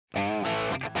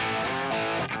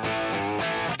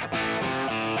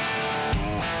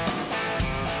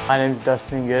My name is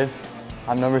Dustin Good.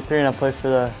 I'm number 3 and I play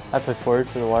forward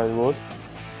for the Waterloo Wolves.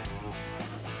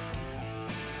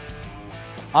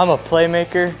 I'm a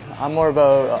playmaker. I'm more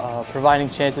about providing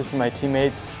chances for my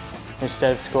teammates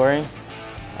instead of scoring.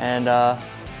 And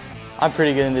I'm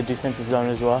pretty good in the defensive zone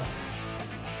as well.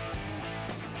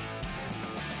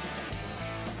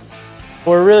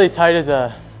 We're really tight as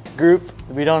a group.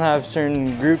 We don't have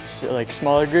certain groups, like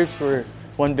smaller groups. We're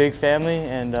one big family,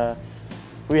 and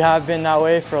we have been that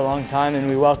way for a long time, and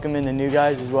we welcome in the new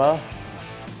guys as well.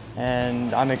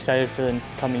 And I'm excited for the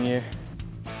coming year.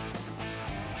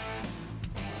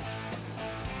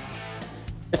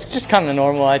 It's just kind of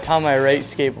normal. I tie my right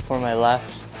skate before my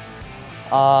left.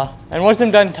 And once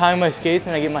I'm done tying my skates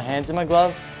and I get my hands in my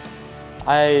glove,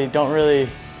 I don't really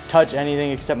touch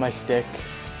anything except my stick.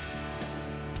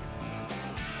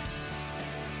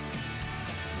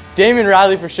 Damon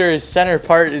Riley for sure, his center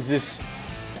part is just,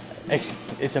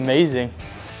 it's amazing.